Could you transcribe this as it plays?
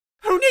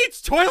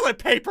needs toilet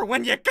paper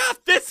when you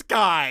got this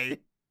guy?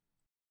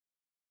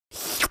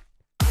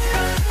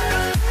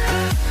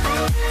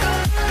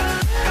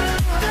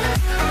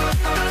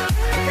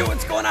 Hey,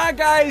 what's going on,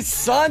 guys?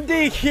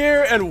 SSundee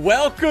here, and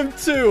welcome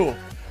to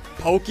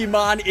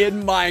Pokemon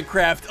in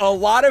Minecraft. A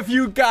lot of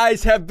you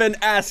guys have been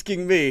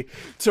asking me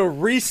to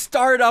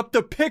restart up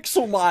the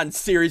Pixelmon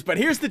series, but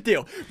here's the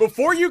deal.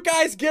 Before you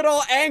guys get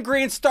all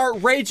angry and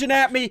start raging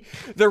at me,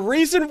 the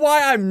reason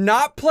why I'm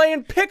not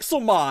playing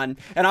Pixelmon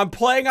and I'm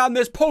playing on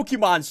this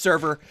Pokemon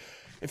server,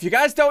 if you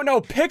guys don't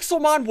know,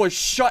 Pixelmon was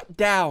shut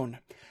down.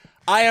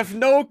 I have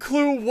no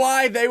clue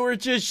why they were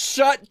just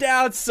shut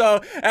down,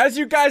 so as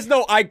you guys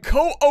know, I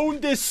co-own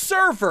this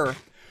server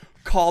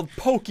called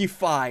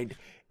PokeFind.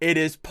 It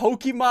is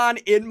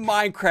Pokemon in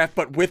Minecraft,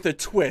 but with a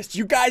twist.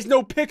 You guys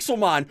know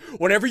Pixelmon.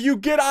 Whenever you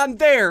get on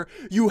there,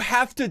 you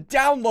have to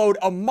download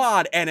a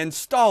mod and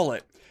install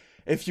it.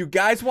 If you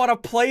guys want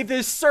to play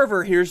this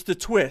server, here's the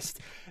twist.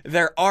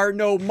 There are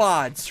no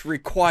mods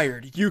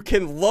required. You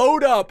can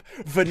load up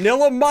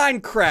vanilla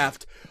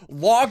Minecraft,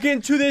 log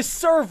into this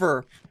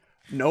server,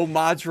 no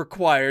mods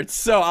required.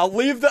 So I'll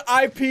leave the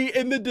IP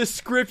in the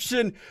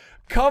description.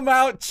 Come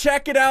out,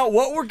 check it out.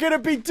 What we're going to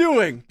be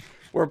doing,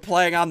 we're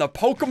playing on the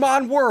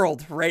Pokemon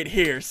world right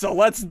here. So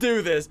let's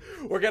do this.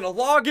 We're going to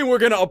log in. We're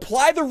going to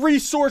apply the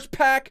resource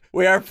pack.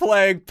 We are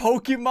playing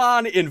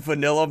Pokemon in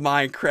vanilla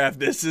Minecraft.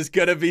 This is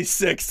going to be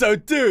sick. So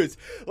dudes,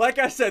 like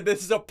I said,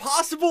 this is a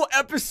possible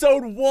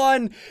episode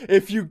 1.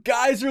 If you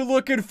guys are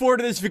looking forward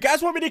to this, if you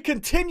guys want me to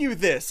continue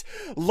this,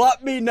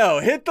 let me know.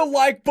 Hit the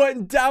like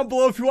button down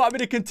below if you want me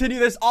to continue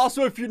this.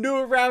 Also, if you're new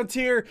around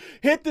here,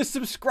 hit the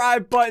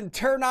subscribe button.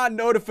 Turn on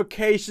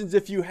notifications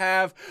if you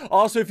have.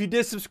 Also, if you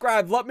did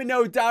subscribe, let me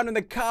know down in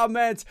the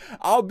comments.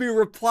 I'll be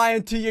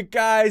replying to you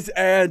guys.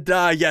 And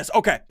yes,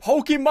 okay,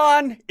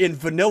 Pokemon in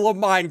vanilla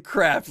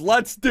Minecraft.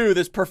 Let's do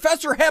this.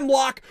 Professor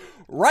Hemlock,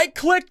 right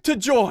click to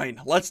join.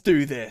 Let's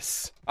do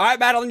this. All right,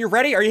 Madeline, you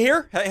ready? Are you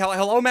here?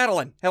 Hello,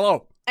 Madeline.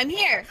 Hello. I'm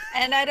here,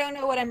 and I don't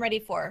know what I'm ready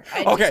for.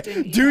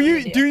 Okay, do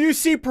you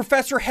see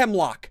Professor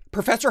Hemlock?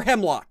 Professor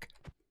Hemlock.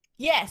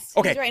 Yes.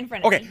 Okay. He's right in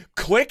front of me.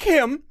 Click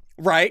him,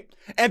 right,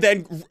 and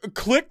then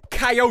click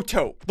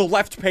Kyoto, the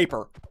left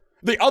paper.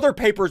 The other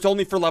paper is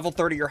only for level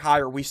 30 or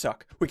higher. We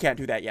suck. We can't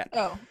do that yet.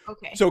 Oh,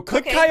 okay. So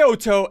click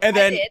Kyoto, and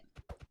then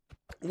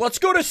let's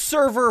go to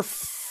server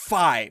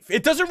 5.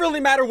 It doesn't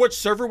really matter which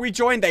server we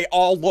join. They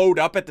all load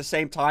up at the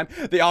same time.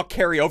 They all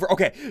carry over.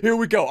 Okay, here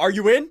we go. Are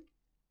you in?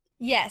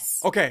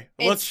 Yes. Okay,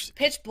 it's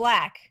pitch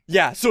black.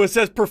 Yeah, so it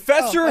says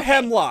Professor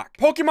Hemlock.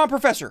 Pokemon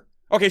Professor.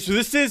 Okay, so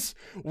this is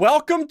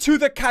welcome to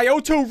the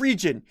Kyoto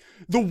region.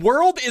 The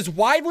world is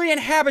widely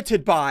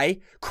inhabited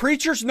by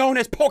creatures known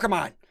as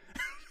Pokemon.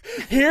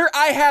 Here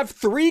I have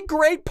 3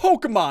 great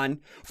Pokemon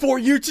for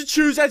you to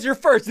choose as your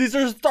first. These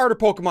are starter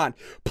Pokemon.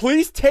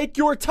 Please take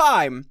your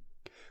time.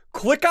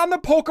 Click on the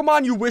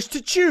Pokemon you wish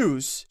to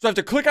choose. So I have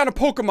to click on a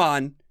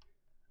Pokemon.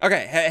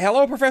 Okay,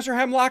 hello, Professor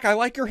Hemlock. I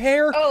like your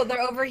hair. Oh,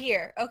 they're over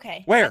here.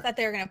 Okay. Where? I thought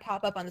they were going to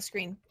pop up on the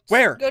screen.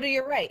 Where? Go to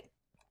your right.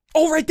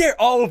 Oh, right there.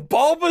 Oh,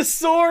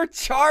 Bulbasaur,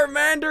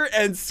 Charmander,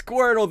 and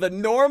Squirtle. The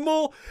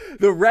normal,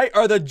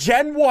 the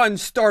Gen 1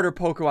 starter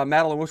Pokemon.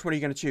 Madeline, which one are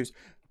you going to choose?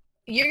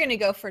 You're going to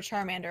go for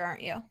Charmander,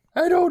 aren't you?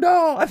 I don't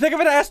know. I think I'm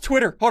going to ask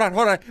Twitter. Hold on.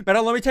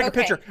 Madeline, let me take a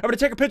picture. I'm going to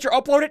take a picture,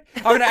 upload it.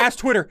 I'm going to ask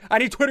Twitter. I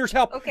need Twitter's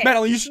help. Okay.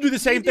 Madeline, you should do the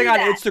same thing on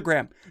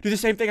Instagram. Do the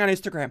same thing on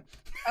Instagram.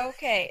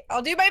 Okay.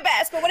 I'll do my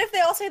best, but what if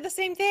they all say the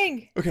same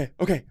thing? Okay.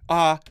 Okay.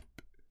 I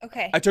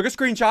took a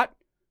screenshot.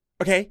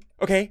 Okay.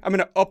 I'm going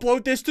to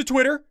upload this to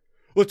Twitter.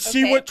 Let's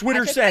see what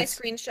Twitter says. I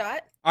took my screenshot.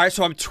 All right,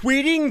 so I'm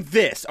tweeting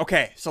this.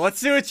 Okay, so let's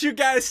see what you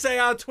guys say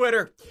on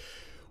Twitter.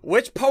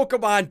 Which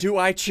Pokemon do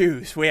I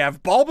choose? We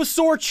have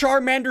Bulbasaur,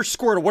 Charmander,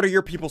 Squirtle. What are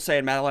your people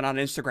saying, Madeline, on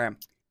Instagram?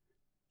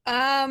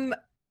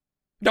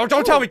 Don't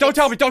tell me. Don't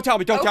tell me. It'll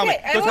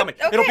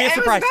be a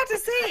surprise. I was about to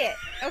say it.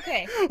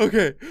 Okay.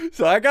 Okay,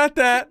 so I got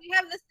that. Do we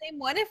have the same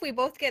one if we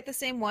both get the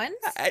same ones?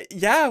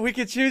 Yeah, we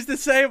could choose the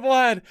same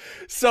one.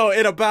 So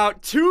in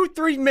about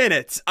 2-3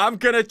 minutes, I'm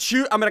gonna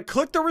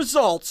click the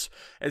results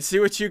and see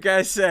what you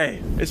guys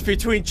say. It's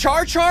between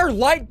Char,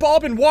 Light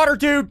Bulb, and Water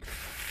Dude.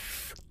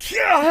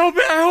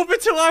 I hope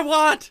it's who I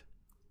want.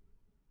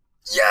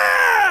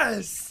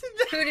 Yes!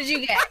 Who did you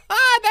get?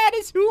 That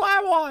is who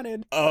I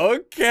wanted.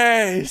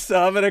 Okay,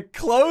 so I'm gonna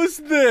close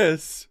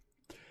this.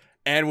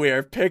 And we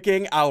are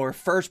picking our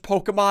first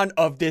Pokemon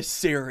of this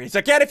series.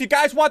 Again, if you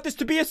guys want this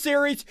to be a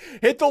series,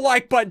 hit the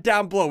like button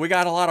down below. We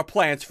got a lot of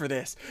plans for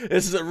this.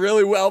 This is a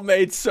really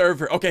well-made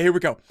server. Okay, here we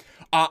go.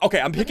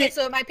 Okay, I'm picking... Okay,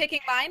 so am I picking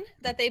mine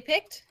that they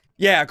picked?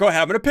 Yeah, go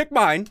ahead. I'm gonna pick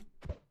mine.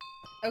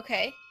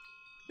 Okay.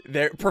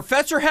 There,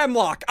 Professor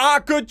Hemlock.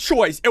 Good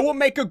choice. It will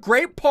make a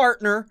great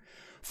partner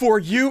for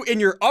you in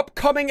your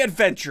upcoming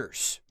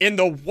adventures in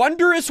the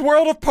wondrous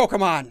world of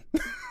Pokemon.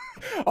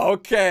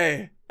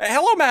 Okay.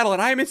 Hello, Madeline.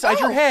 I am inside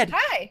your head.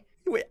 Hi.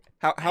 Wait,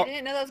 I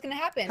didn't know that was going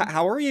to happen.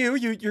 How are you?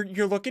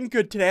 You're looking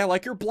good today. I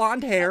like your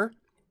blonde hair.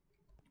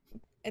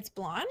 It's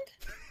blonde?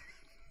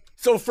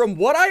 So from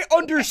what I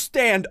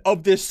understand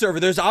of this server,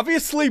 there's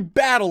obviously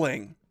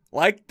battling.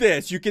 like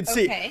this. You can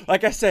see,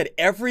 like I said,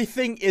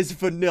 everything is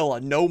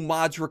vanilla. No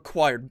mods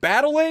required.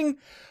 Battling,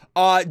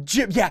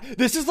 gym. Yeah,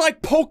 this is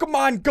like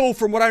Pokemon Go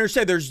from what I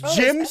understand. There's gyms.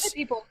 There's other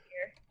people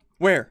here.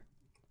 Where?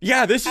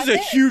 Yeah, this is a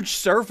huge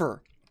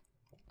server.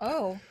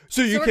 Oh.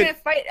 So we're gonna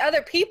fight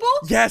other people?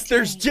 Yes,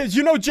 there's gyms.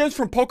 You know gyms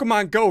from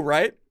Pokemon Go,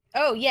 right?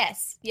 Oh,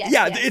 yes. Yes.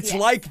 Yeah, it's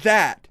like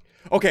that.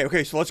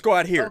 Okay, so let's go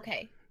out here.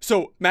 Okay.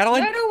 So,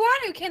 Madeline? I don't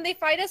want to. Can they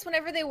fight us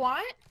whenever they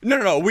want?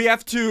 No. We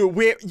have to,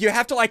 you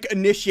have to, like,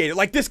 initiate it.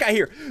 Like this guy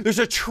here. There's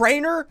a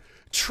trainer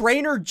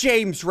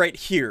James right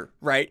here,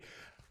 right?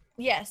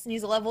 Yes, and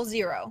he's a level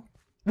 0.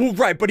 Well,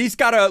 right, but he's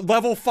got a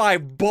level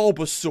 5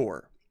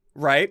 Bulbasaur,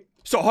 right?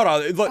 So, hold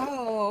on.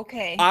 Oh,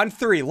 okay. On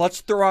 3,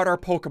 let's throw out our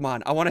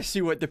Pokemon. I want to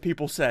see what the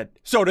people said.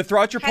 So, to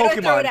throw out your Pokemon, How do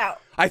I throw it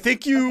out? I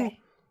think you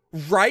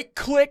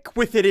right-click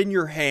with it in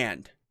your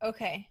hand.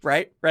 Okay.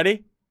 Right?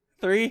 Ready?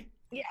 3,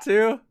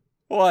 2,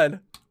 1.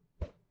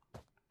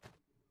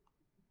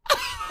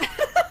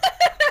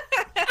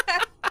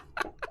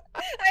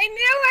 I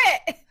knew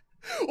it!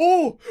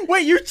 Oh,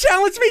 wait, you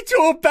challenged me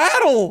to a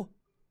battle!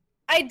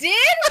 I did?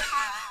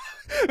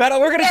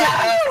 Madeline,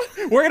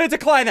 we're gonna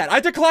decline that. I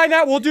decline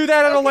that. We'll do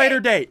that at a later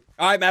date.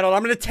 All right, Madeline,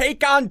 I'm gonna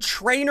take on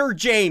Trainer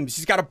James.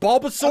 He's got a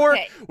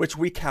Bulbasaur, which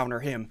we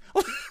counter him.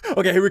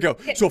 Okay, here we go.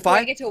 So if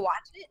I get to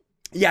watch it?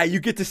 Yeah, you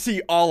get to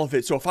see all of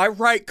it. So if I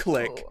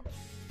right-click,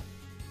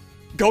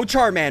 go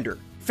Charmander.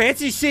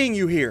 Fancy seeing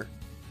you here.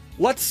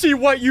 Let's see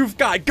what you've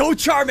got. Go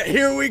Charmander.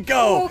 Here we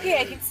go. Oh,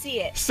 okay, I can see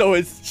it. So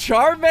it's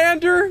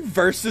Charmander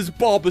versus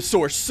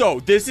Bulbasaur.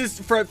 So this is,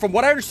 from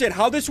what I understand,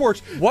 how this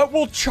works. What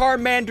will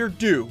Charmander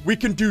do? We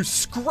can do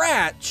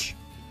Scratch,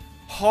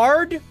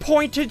 Hard,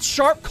 Pointed,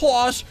 Sharp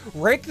Claws,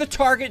 Rake the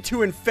target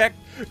to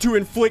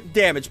inflict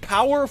damage.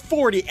 Power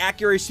 40,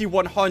 Accuracy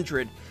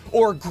 100.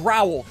 Or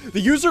Growl.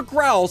 The user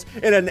growls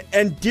in an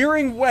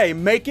endearing way,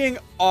 making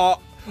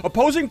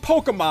opposing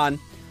Pokemon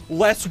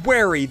less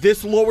wary.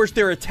 This lowers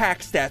their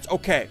attack stats.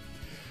 Okay.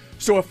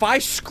 So if I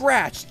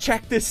Scratch,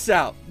 check this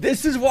out.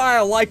 This is why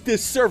I like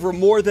this server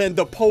more than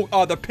the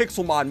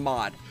Pixelmon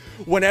mod.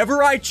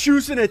 Whenever I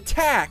choose an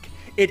attack,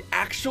 it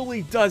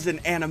actually does an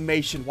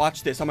animation.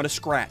 Watch this. I'm gonna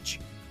Scratch.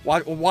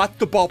 Watch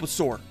the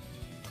Bulbasaur.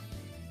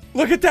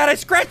 Look at that. I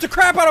scratched the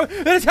crap out of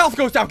him. Then his health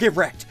goes down. Get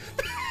wrecked.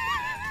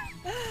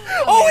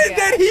 Oh, and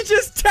then he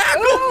just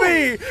tackled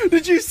me!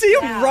 Did you see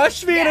him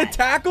rush me and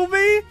tackle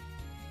me?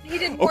 He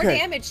did more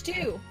damage,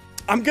 too.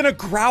 I'm gonna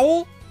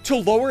growl to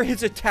lower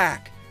his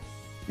attack.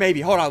 Maybe.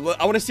 Hold on.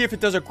 I want to see if it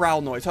does a growl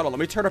noise. Hold on. Let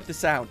me turn up the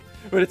sound.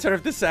 I'm gonna turn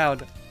up the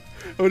sound.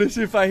 I want to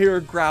see if I hear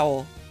a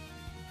growl.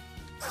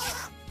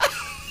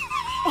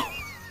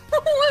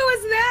 What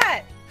was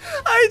that?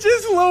 I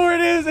just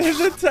lowered his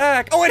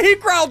attack. Oh, and he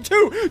growled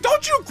too.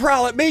 Don't you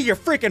growl at me, you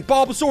freaking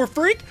Bulbasaur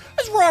freak.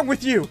 What's wrong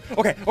with you?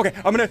 Okay.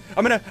 I'm gonna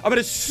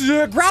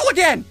growl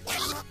again.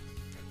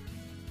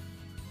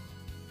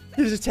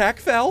 His attack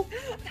fell.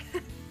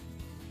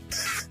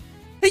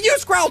 He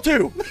used growl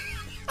too.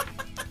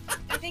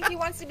 I think he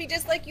wants to be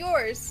just like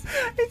yours.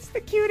 It's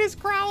the cutest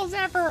growls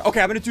ever.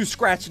 Okay, I'm gonna do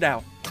Scratch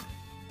now.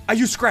 I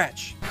use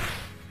Scratch.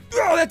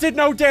 Oh, that did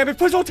no damage.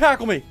 Please don't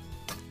tackle me.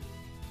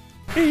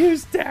 He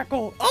used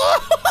tackle.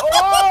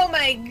 Oh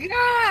my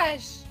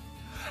gosh!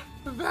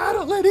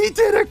 Madeline, he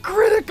did a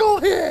critical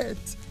hit.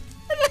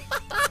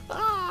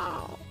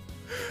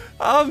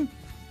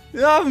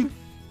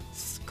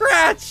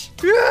 Scratch.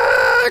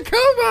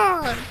 Come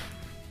on.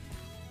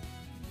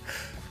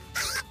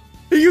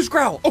 He used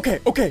growl. Okay.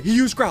 He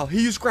used growl.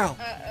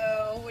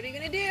 Uh-oh. What are you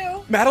gonna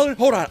do? Madeline,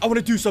 hold on. I want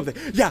to do something.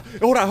 Yeah,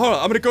 hold on.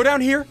 I'm gonna go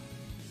down here.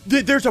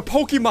 There's a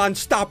Pokemon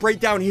stop right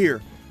down here.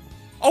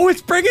 Oh,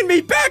 it's bringing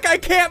me back. I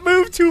can't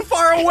move too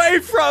far away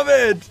from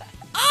it.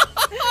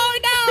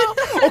 Oh,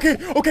 no.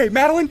 Okay,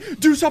 Madeline,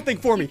 do something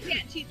for me. You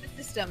can't cheat the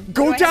system.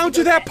 Go down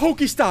to that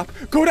Pokestop.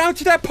 Go down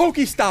to that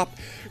Pokestop.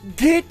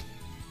 Get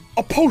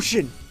a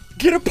potion.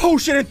 Get a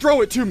potion and throw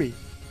it to me.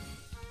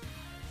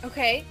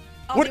 Okay,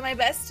 I'll do my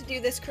best to do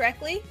this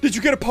correctly. Did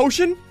you get a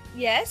potion?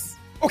 Yes.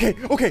 Okay.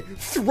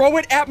 Throw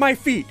it at my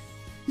feet.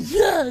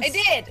 Yes. I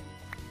did.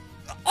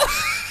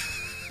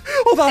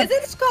 Hold on. Is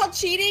this called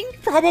cheating?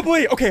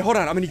 Probably. Okay, hold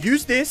on. I'm going to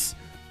use this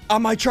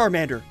on my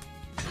Charmander.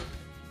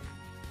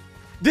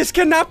 This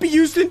cannot be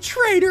used in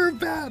trainer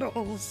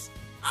battles.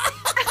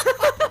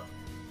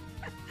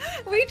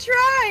 We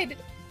tried.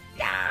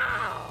 No.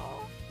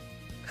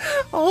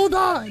 Hold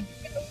on.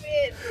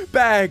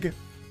 Bag.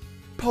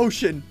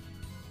 Potion.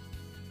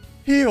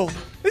 Heal.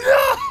 No,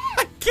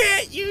 I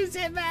can't use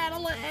it,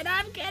 Madeline.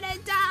 I'm going to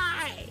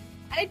die.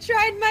 I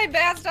tried my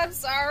best. I'm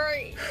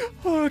sorry.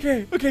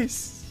 Okay.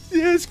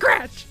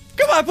 Scratch.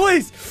 Come on,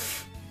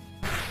 please.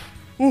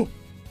 Ooh,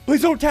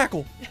 please don't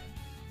tackle.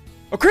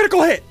 A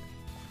critical hit.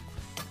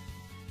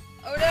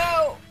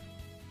 Oh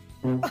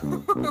no.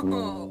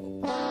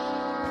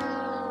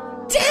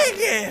 Dang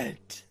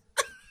it.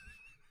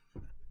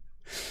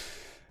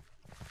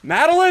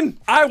 Madeline,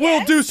 I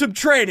will do some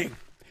training.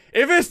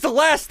 if it's the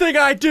last thing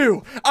I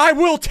do, I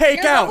will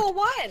take You're out level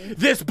 1.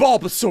 this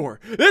Bulbasaur.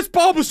 This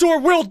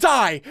Bulbasaur will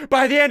die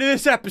by the end of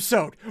this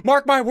episode.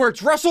 Mark my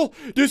words. Russell,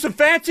 do some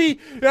fancy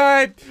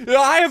Eye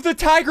of the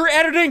Tiger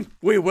editing.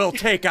 We will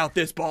take out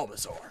this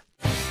Bulbasaur.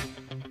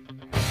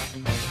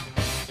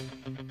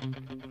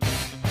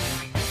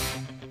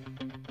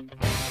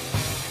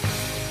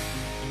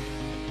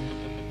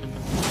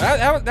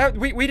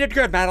 We did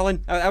good,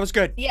 Madeline. That was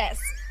good. Yes,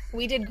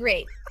 we did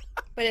great.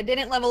 But it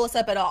didn't level us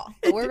up at all.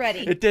 But we're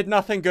ready. It did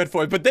nothing good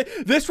for it. But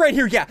this right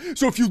here, yeah.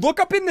 So if you look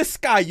up in the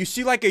sky, you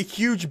see like a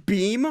huge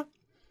beam.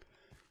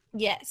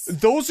 Yes.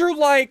 Those are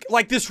like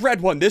this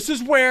red one. This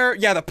is where,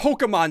 yeah, the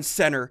Pokemon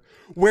Center,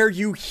 where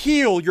you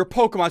heal your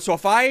Pokemon. So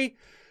if I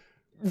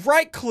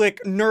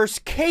right-click Nurse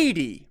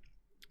Katie,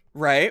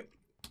 right?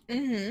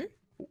 Mm-hmm.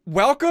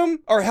 Welcome,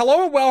 or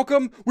hello and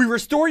welcome. We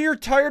restore your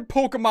tired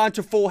Pokemon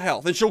to full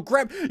health. And she'll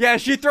grab, yeah,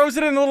 she throws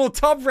it in a little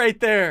tub right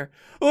there.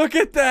 Look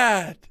at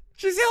that.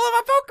 She's healing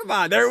my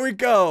Pokemon. There we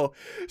go.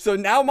 So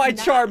now my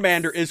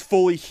Charmander is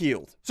fully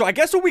healed. So I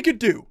guess what we could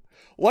do,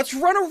 let's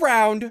run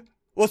around.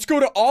 Let's go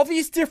to all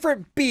these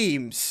different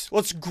beams.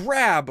 Let's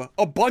grab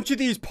a bunch of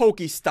these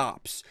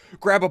Pokestops.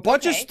 Grab a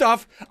bunch of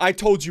stuff. I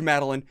told you,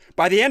 Madeline,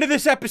 by the end of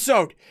this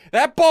episode,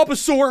 that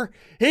Bulbasaur,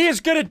 he's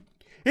gonna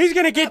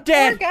get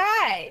dead. Poor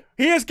guy.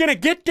 He is gonna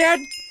get dead.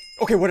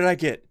 Okay, what did I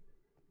get?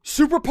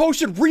 Super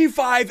Potion,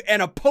 Revive,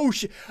 and a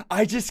Potion.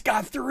 I just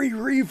got 3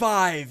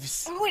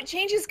 Revives. Oh, it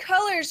changes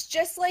colors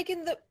just like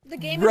in the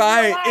game.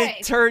 Right,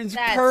 it turns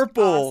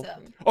purple.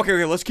 Awesome.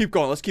 Okay, let's keep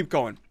going. Let's keep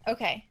going.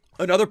 Okay.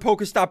 Another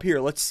Pokestop here.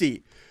 Let's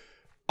see.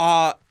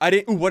 I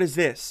didn't. Ooh, what is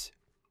this?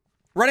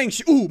 Running.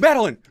 Ooh,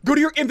 Madeline, go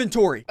to your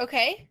inventory.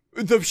 Okay.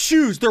 The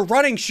shoes, they're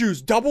running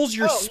shoes. Doubles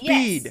your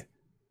speed. Yes.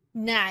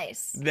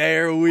 Nice.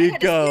 There we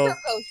go.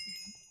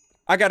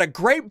 I got a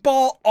Great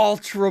Ball,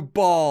 Ultra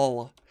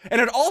Ball. And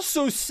it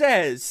also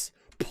says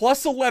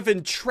plus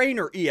 11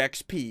 Trainer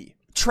EXP.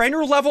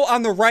 Trainer level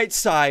on the right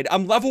side.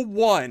 I'm level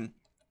 1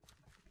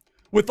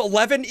 with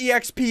 11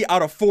 EXP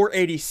out of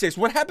 486.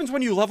 What happens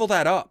when you level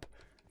that up?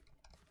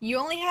 You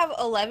only have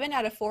 11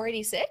 out of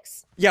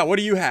 486? Yeah, what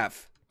do you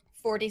have?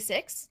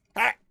 46.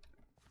 How'd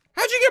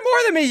you get more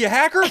than me, you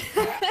hacker? I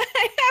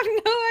have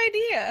no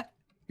idea.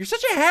 You're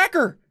such a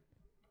hacker.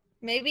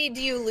 Maybe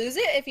do you lose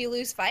it if you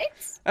lose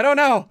fights? I don't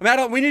know.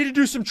 Madeline, we need to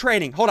do some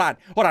training. Hold on.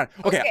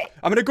 Okay.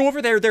 I'm gonna go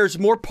over there. There's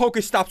more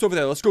Pokestops over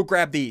there. Let's go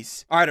grab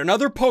these. All right,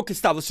 another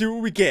Pokestop. Let's see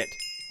what we get.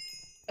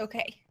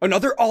 Okay.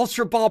 Another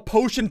Ultra Ball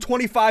Potion,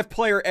 25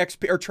 player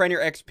XP or trainer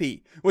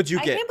XP. What'd you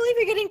get? I can't believe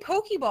you're getting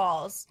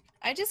Pokeballs.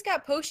 I just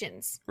got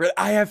potions.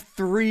 I have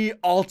 3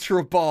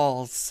 Ultra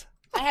Balls.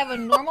 I have a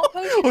normal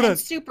potion and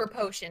super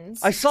potions.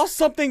 I saw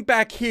something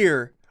back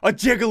here. A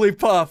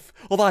Jigglypuff.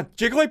 Hold on.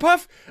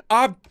 Jigglypuff?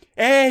 Yeah,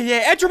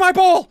 enter my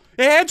ball.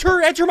 Yeah,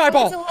 enter my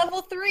ball. It's a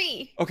level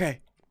 3. Okay.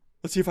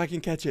 Let's see if I can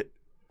catch it.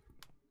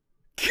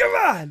 Come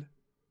on.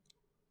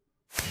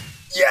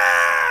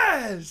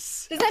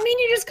 Yes! Does that mean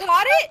you just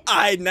caught it?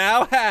 I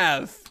now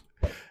have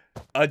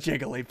a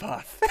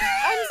Jigglypuff.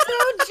 I'm so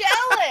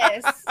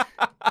jealous.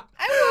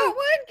 I want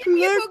one. Give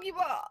me a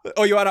Pokeball.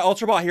 Oh, you want an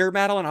Ultra Ball? Here,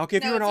 Madeline, I'll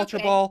give you an Ultra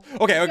Ball.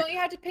 Okay. Don't you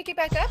have to pick it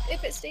back up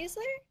if it stays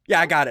there?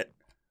 Yeah, I got it.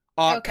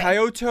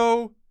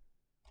 Kyoto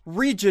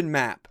region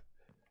map.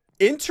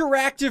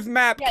 Interactive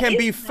map can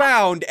be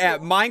found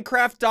at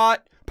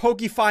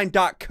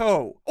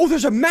minecraft.pokefind.co. Oh,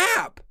 there's a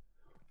map.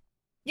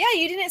 Yeah,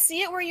 you didn't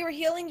see it where you were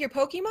healing your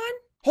Pokemon?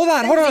 Hold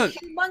on. There's a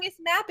humongous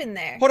map in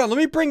there. Hold on, let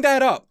me bring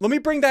that up. Let me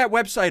bring that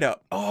website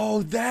up.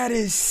 Oh, that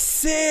is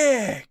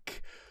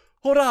sick.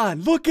 Hold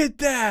on, look at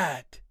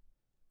that.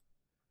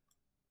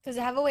 Does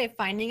it have a way of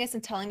finding us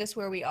and telling us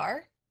where we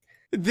are?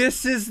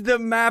 This is the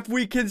map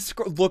we can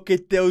scroll. Look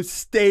at those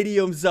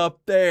stadiums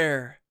up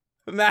there.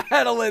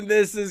 Madeline,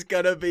 this is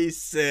gonna be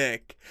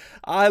sick.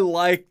 I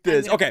like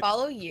this. I'm gonna okay.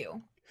 Follow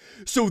you.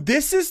 So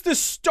this is the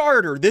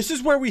starter. This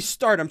is where we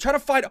start. I'm trying to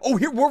find. Oh,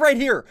 here we're right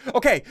here.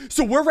 Okay,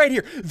 so we're right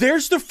here.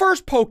 There's the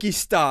first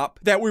Pokestop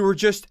that we were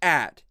just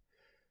at.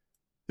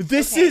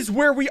 This is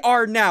where we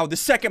are now. The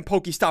second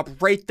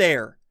Pokestop right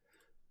there.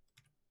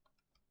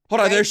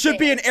 Hold on, there should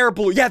be an air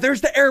balloon. Yeah,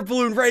 there's the air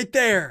balloon right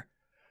there.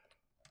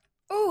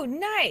 Oh,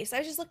 nice. I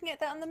was just looking at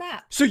that on the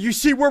map. So you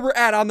see where we're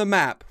at on the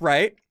map,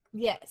 right?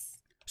 Yes.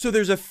 So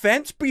there's a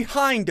fence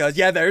behind us.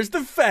 Yeah, there's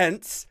the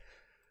fence.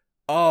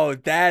 Oh,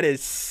 that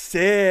is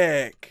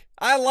sick.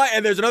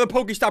 And there's another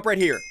Pokestop right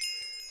here.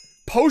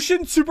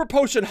 Potion, Super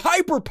Potion,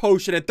 Hyper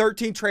Potion, and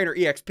 13 Trainer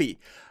EXP.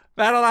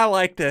 Madeline, I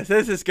like this.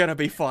 This is gonna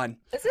be fun.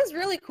 This is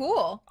really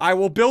cool. I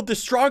will build the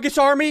strongest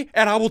army,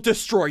 and I will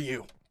destroy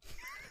you.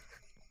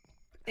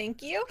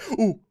 Thank you.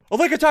 Ooh, a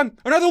Lickitung.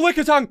 Another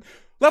Lickitung.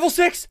 Level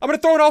 6. I'm gonna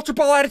throw an Ultra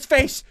Ball at its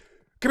face.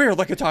 Come here,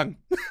 Lickitung.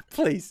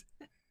 Please.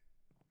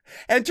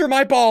 Enter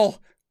my ball.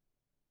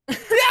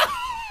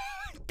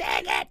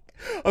 Dang it.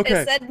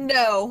 Okay. It said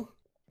no.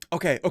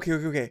 Okay.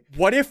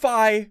 What if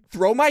I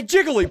throw my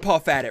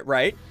Jigglypuff at it,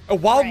 right? A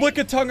wild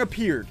Lickitung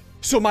appeared.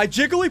 So my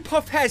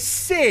Jigglypuff has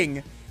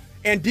Sing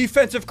and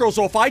Defensive Curl.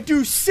 So if I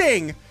do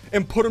Sing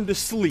and put him to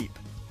sleep.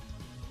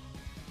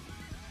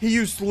 He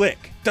used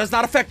Lick. Does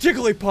not affect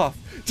Jigglypuff.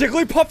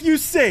 Jigglypuff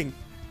used Sing.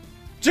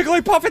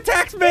 Jigglypuff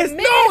attacks missed.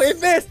 No, it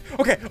missed.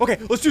 Okay,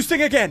 let's do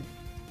Sing again.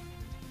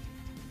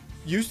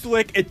 Used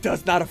Lick. It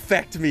does not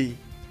affect me.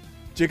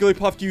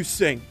 Jigglypuff used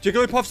Sing.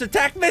 Jigglypuff's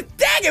attack missed.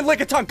 Dang it,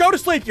 Lickitung. Go to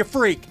sleep, you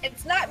freak.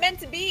 It's not meant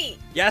to be.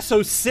 Yeah,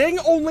 so Sing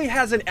only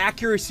has an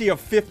accuracy of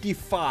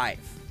 55,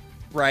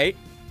 right?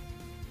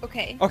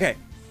 Okay. Okay.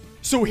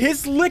 So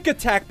his Lick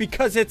attack,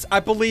 because it's, I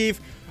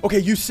believe... Okay,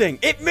 you Sing.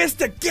 It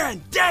missed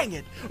again. Dang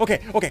it.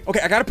 Okay.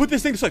 I gotta put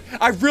this thing to sleep.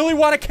 I really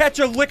want to catch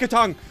a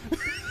Lickitung.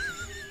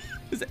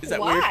 Is that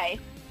Why? weird? Why?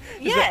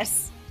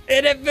 Yes.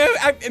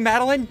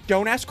 Madeline,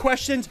 don't ask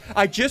questions.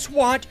 I just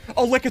want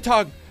a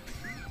Lickitung.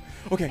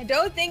 Okay. I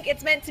don't think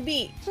it's meant to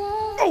be.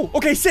 Oh,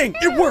 okay, Sing.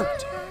 It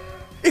worked.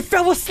 It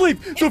fell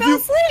asleep. So it fell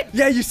asleep.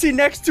 Yeah, you see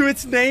next to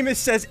its name, it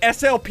says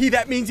SLP.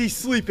 That means he's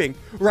sleeping.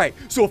 Right.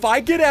 So if I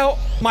get out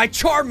my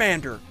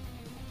Charmander,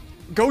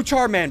 go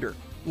Charmander.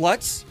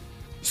 Let's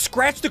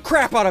scratch the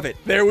crap out of it.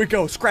 There we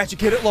go. Scratch it.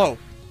 Get it low.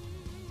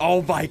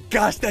 Oh my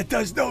gosh, that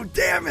does no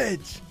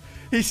damage.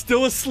 He's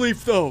still asleep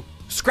though.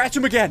 Scratch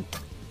him again.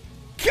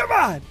 Come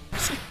on.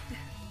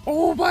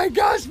 Oh my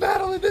gosh,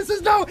 Madeline, this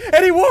is no.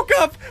 And he woke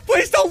up.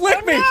 Please don't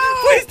lick me. No.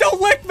 Please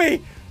don't lick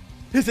me.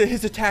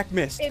 His attack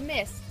missed. It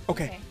missed.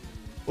 Okay.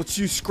 Let's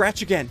use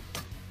Scratch again.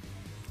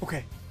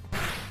 Okay.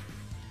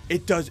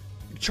 It does.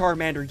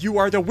 Charmander, you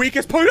are the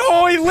weakest point.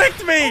 Oh, he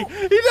licked me. Oh.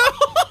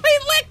 He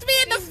licked me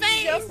in the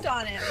face. Jumped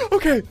on him.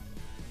 Okay.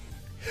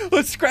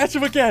 Let's scratch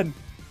him again.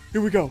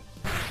 Here we go.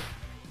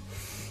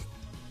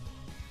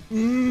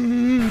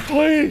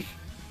 Please.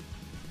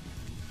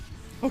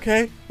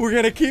 Okay, we're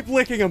gonna keep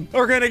licking him.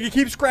 We're gonna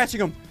keep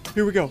scratching him.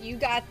 Here we go. You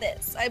got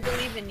this. I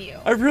believe in you.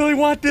 I really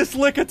want this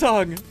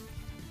Lickitung.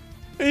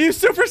 Are you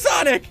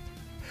supersonic?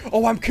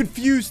 Oh, I'm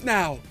confused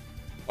now.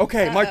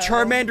 Okay, my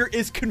Charmander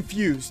is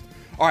confused.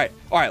 All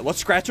right, let's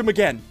scratch him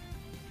again.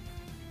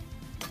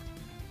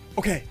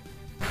 Okay,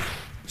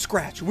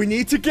 scratch. We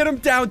need to get him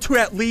down to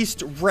at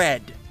least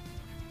red.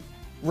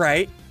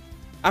 Right?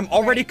 I'm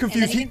already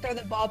confused. And then you can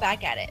throw the ball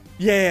back at it.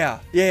 Yeah.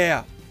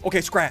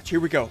 Okay, scratch.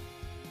 Here we go.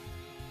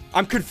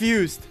 I'm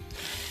confused.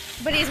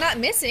 But he's not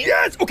missing.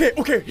 Yes!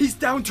 Okay. He's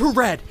down to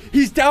red.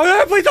 He's down.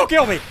 Please don't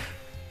kill me.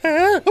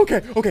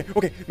 Okay.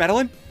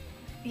 Madeline?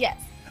 Yes.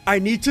 I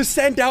need to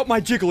send out my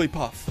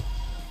Jigglypuff.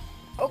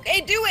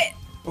 Okay, do it.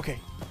 Okay.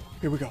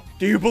 Here we go.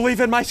 Do you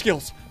believe in my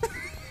skills?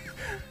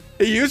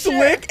 He used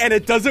Lick, and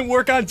it doesn't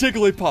work on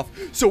Jigglypuff.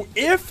 So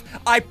if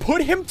I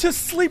put him to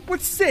sleep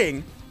with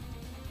Sing...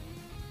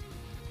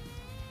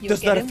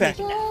 Does that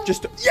affect?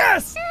 Just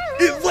yes!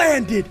 It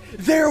landed!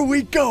 There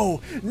we go!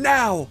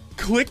 Now,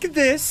 click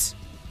this,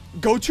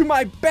 go to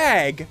my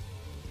bag,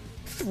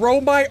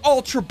 throw my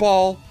Ultra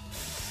Ball.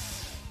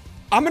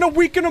 I'm gonna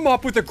weaken him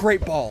up with a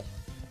Great Ball.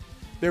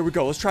 There we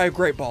go, let's try a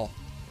Great Ball.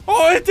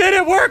 Oh, it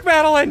didn't work,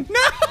 Madeline!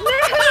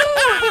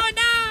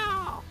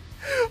 No!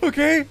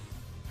 Okay,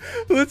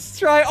 let's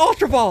try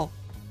Ultra Ball.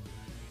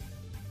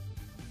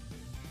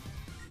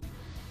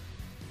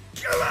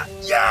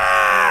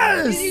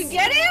 Yes! Did you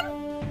get him?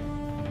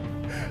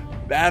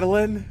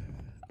 Madeline,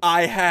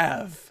 I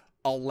have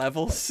a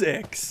level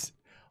 6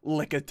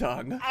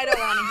 Lickitung. I don't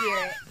want to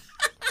hear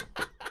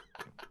it.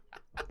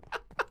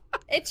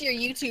 It's your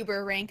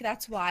YouTuber rank,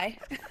 that's why.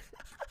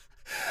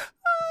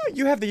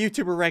 You have the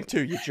YouTuber rank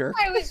too, you jerk.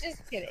 I was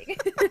just kidding.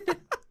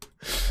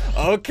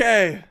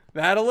 Okay,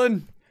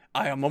 Madeline,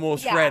 I am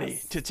almost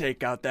ready to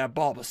take out that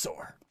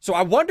Bulbasaur. So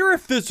I wonder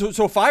if this,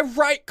 so if I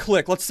right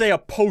click, let's say a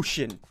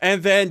potion,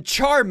 and then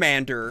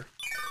Charmander.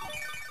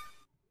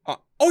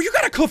 Oh, you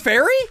got a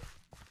Clefairy?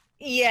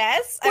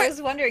 Yes, What? I was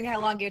wondering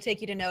how long it would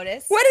take you to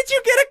notice. When did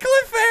you get a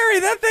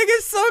Clefairy? That thing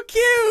is so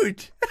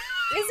cute.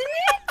 Isn't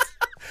it?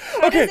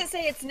 How does it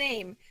say its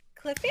name?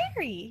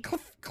 Clefairy.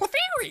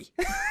 Clefairy.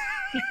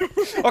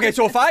 Okay,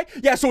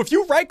 so if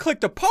you right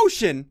click the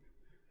potion,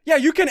 yeah,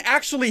 you can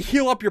actually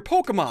heal up your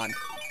Pokemon.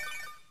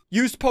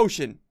 Use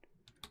potion.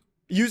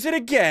 Use it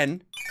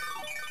again.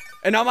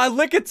 And now my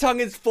Lickitung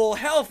is full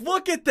health.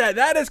 Look at that.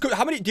 That is good. Do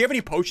you have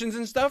any potions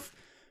and stuff?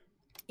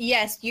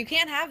 Yes, you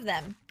can't have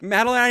them.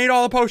 Madeline, I need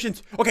all the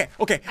potions. Okay.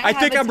 I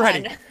think I'm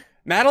ready.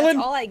 Madeline?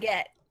 That's all I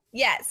get.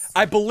 Yes.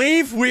 I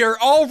believe we are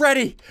all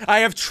ready. I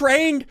have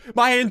trained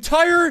my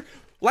entire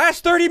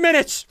last 30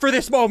 minutes for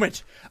this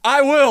moment.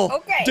 I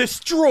will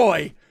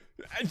destroy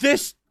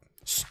this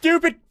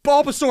stupid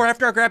Bulbasaur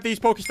after I grab these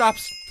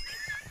Pokestops.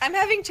 I'm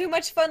having too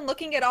much fun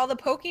looking at all the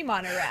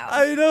Pokemon around.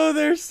 I know,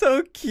 they're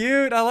so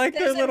cute. I like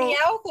their little... There's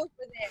a Meowth over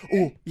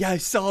there. Oh, yeah, I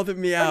saw the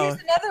Meowth. Oh,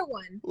 here's another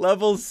one.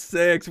 Level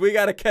 6. We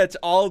gotta catch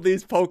all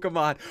these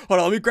Pokemon. Hold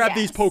on, let me grab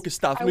these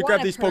Pokestops. Let me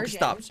grab these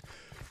Pokestops.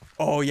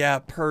 Oh, yeah,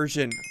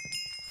 Persian.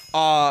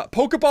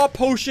 Pokeball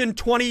Potion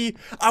 20.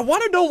 I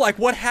want to know, like,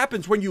 what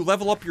happens when you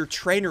level up your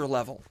trainer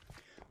level.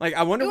 Like,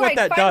 I wonder what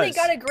that does. I finally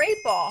got a Great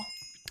Ball.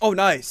 Oh,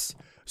 nice.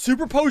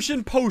 Super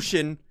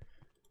Potion.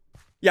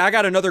 Yeah, I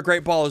got another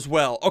Great Ball as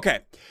well.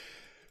 Okay.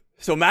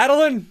 So,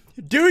 Madeline,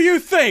 do you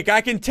think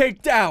I can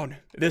take down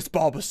this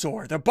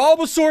Bulbasaur? The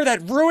Bulbasaur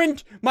that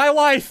ruined my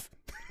life?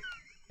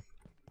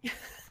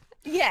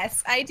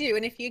 Yes, I do.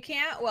 And if you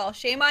can't, well,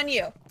 shame on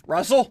you.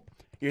 Russell,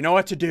 you know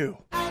what to do.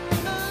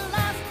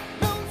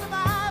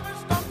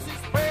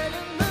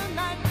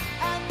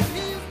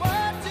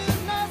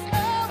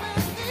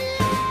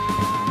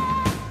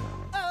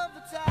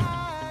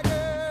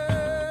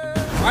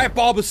 All right,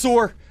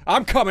 Bulbasaur,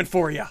 I'm coming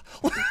for you.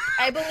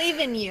 I believe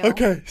in you.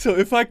 Okay, so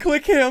if I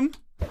click him,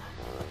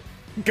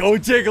 go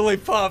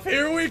Jigglypuff.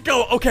 Here we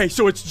go. Okay,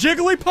 so it's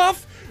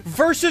Jigglypuff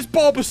versus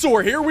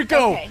Bulbasaur. Here we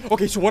go.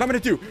 Okay, so what I'm gonna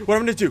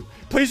do.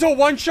 Please don't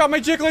one-shot my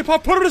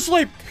Jigglypuff. Put him to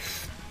sleep.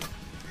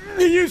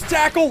 Use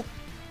tackle.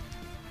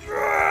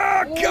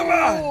 Come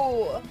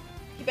on.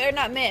 You better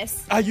not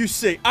miss. You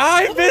see.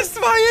 I missed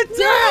my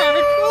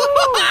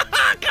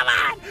attack. Come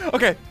on.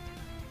 Okay,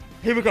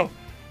 here we go.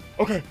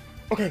 Okay.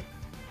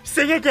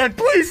 Sing again,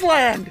 please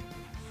land.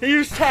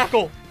 Use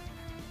tackle.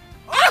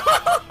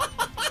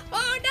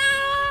 Oh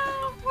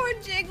no! Poor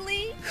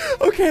Jiggly.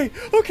 Okay.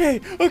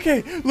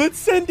 Let's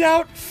send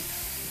out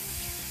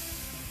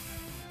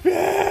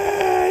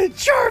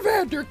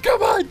Charmander.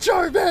 Come on,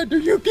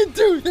 Charmander. You can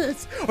do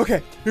this.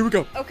 Okay, here we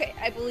go. Okay,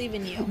 I believe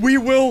in you. We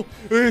will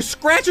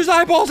scratch his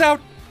eyeballs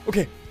out.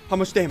 Okay, how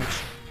much damage?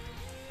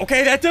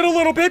 Okay, that did a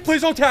little bit.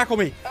 Please don't tackle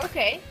me.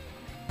 Okay.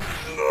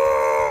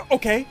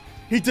 Okay.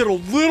 He did a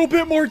little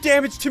bit more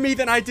damage to me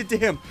than I did to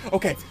him.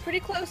 Okay. It's pretty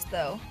close,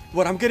 though.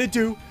 What I'm gonna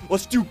do,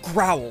 let's do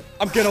Growl.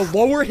 I'm gonna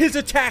lower his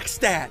attack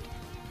stat.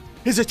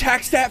 His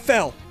attack stat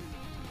fell.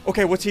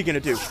 Okay, what's he gonna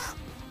do?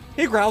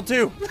 He growled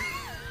too.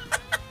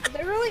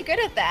 They're really good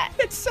at that.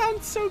 It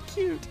sounds so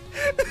cute.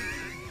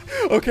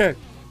 Okay.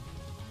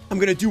 I'm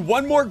gonna do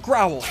one more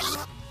Growl.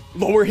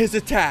 Lower his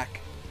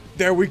attack.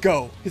 There we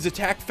go. His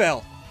attack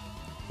fell.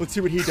 Let's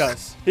see what he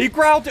does. He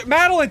growled.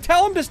 Madeline,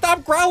 tell him to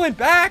stop growling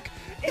back.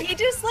 He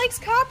just likes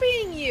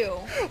copying you.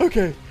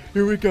 Okay,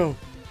 here we go.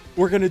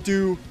 We're gonna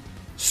do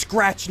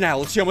Scratch now.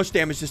 Let's see how much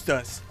damage this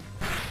does.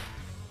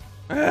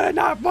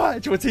 Not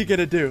much. What's he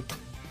gonna do?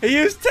 He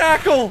used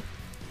Tackle.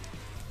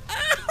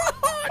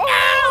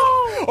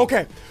 Oh, no!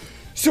 Okay,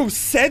 so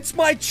since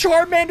my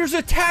Charmander's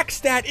attack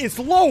stat is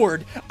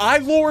lowered, I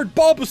lowered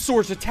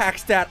Bulbasaur's attack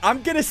stat.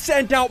 I'm gonna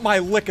send out my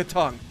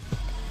Lickitung.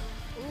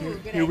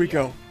 Ooh, Here we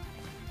go.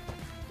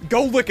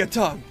 Go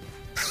Lickitung.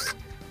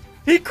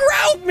 He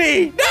growled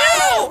me!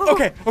 No!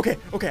 Okay.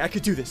 I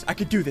could do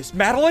this.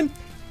 Madeline?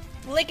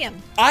 Lick him.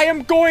 I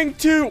am going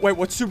to... Wait,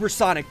 what's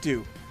Supersonic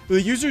do?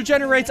 The user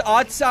generates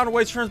odd sound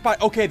waves from his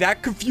body. Okay,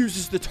 that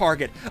confuses the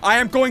target. I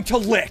am going to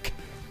lick.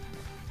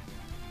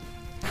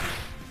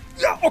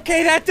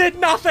 Okay, that did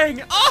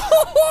nothing.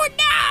 Oh,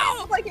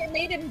 no! It's like it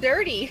made him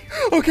dirty.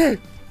 Okay.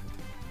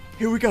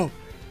 Here we go.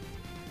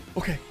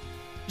 Okay.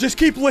 Just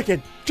keep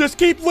licking.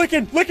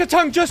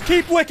 Lickitung, just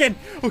keep licking.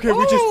 Okay,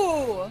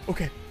 Ooh.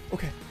 Okay.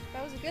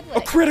 That was a good A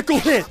lick. critical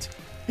hit.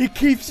 He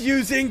keeps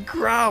using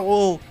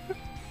Growl.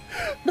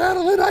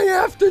 Madeline, I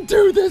have to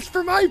do this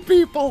for my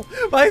people.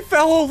 My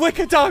fellow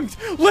Lickitungs.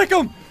 Lick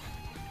them.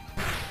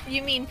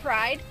 You mean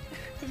pride?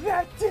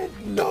 That did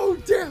no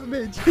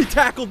damage. He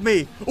tackled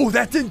me. Oh,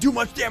 that didn't do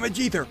much damage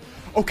either.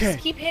 Okay.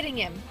 Just keep hitting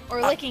him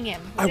or licking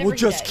him. I will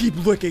just keep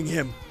licking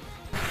him.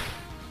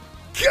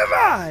 Come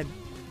on.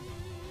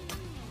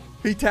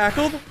 He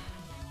tackled.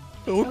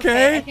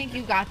 Okay. I think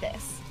you got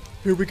this.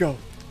 Here we go.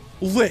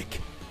 Lick.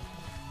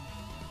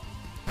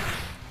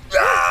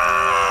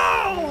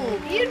 No!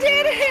 You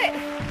did it!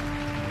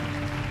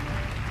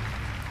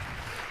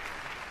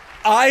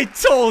 I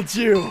told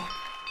you,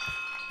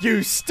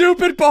 you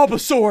stupid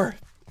Bulbasaur,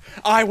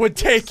 I would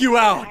take you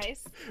out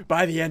Nice.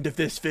 by the end of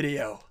this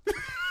video.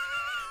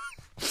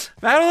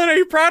 Madeline, are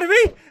you proud of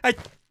me?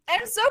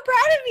 I'm so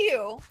proud of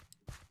you.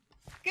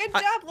 Good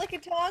job,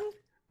 Lickitung.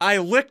 I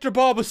licked a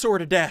Bulbasaur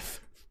to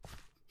death.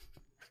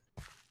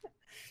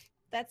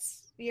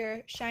 That's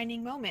your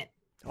shining moment.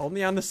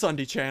 Only on the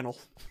SSundee channel.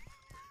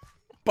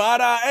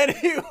 But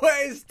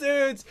anyways,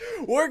 dudes,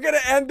 we're going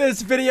to end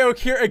this video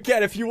here.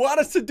 Again, if you want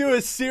us to do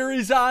a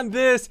series on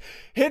this,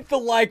 hit the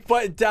like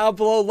button down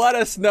below. Let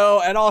us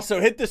know. And also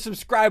hit the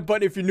subscribe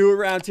button if you're new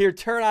around here.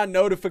 Turn on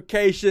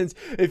notifications.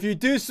 If you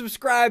do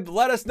subscribe,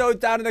 let us know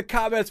down in the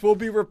comments. We'll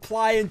be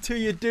replying to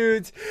you,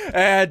 dudes.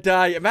 And,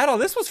 Madeline,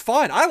 this was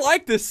fun. I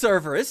like this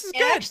server. This is good.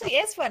 It actually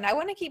is fun. I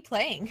want to keep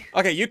playing.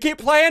 Okay, you keep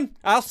playing.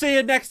 I'll see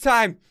you next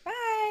time.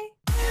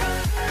 Bye.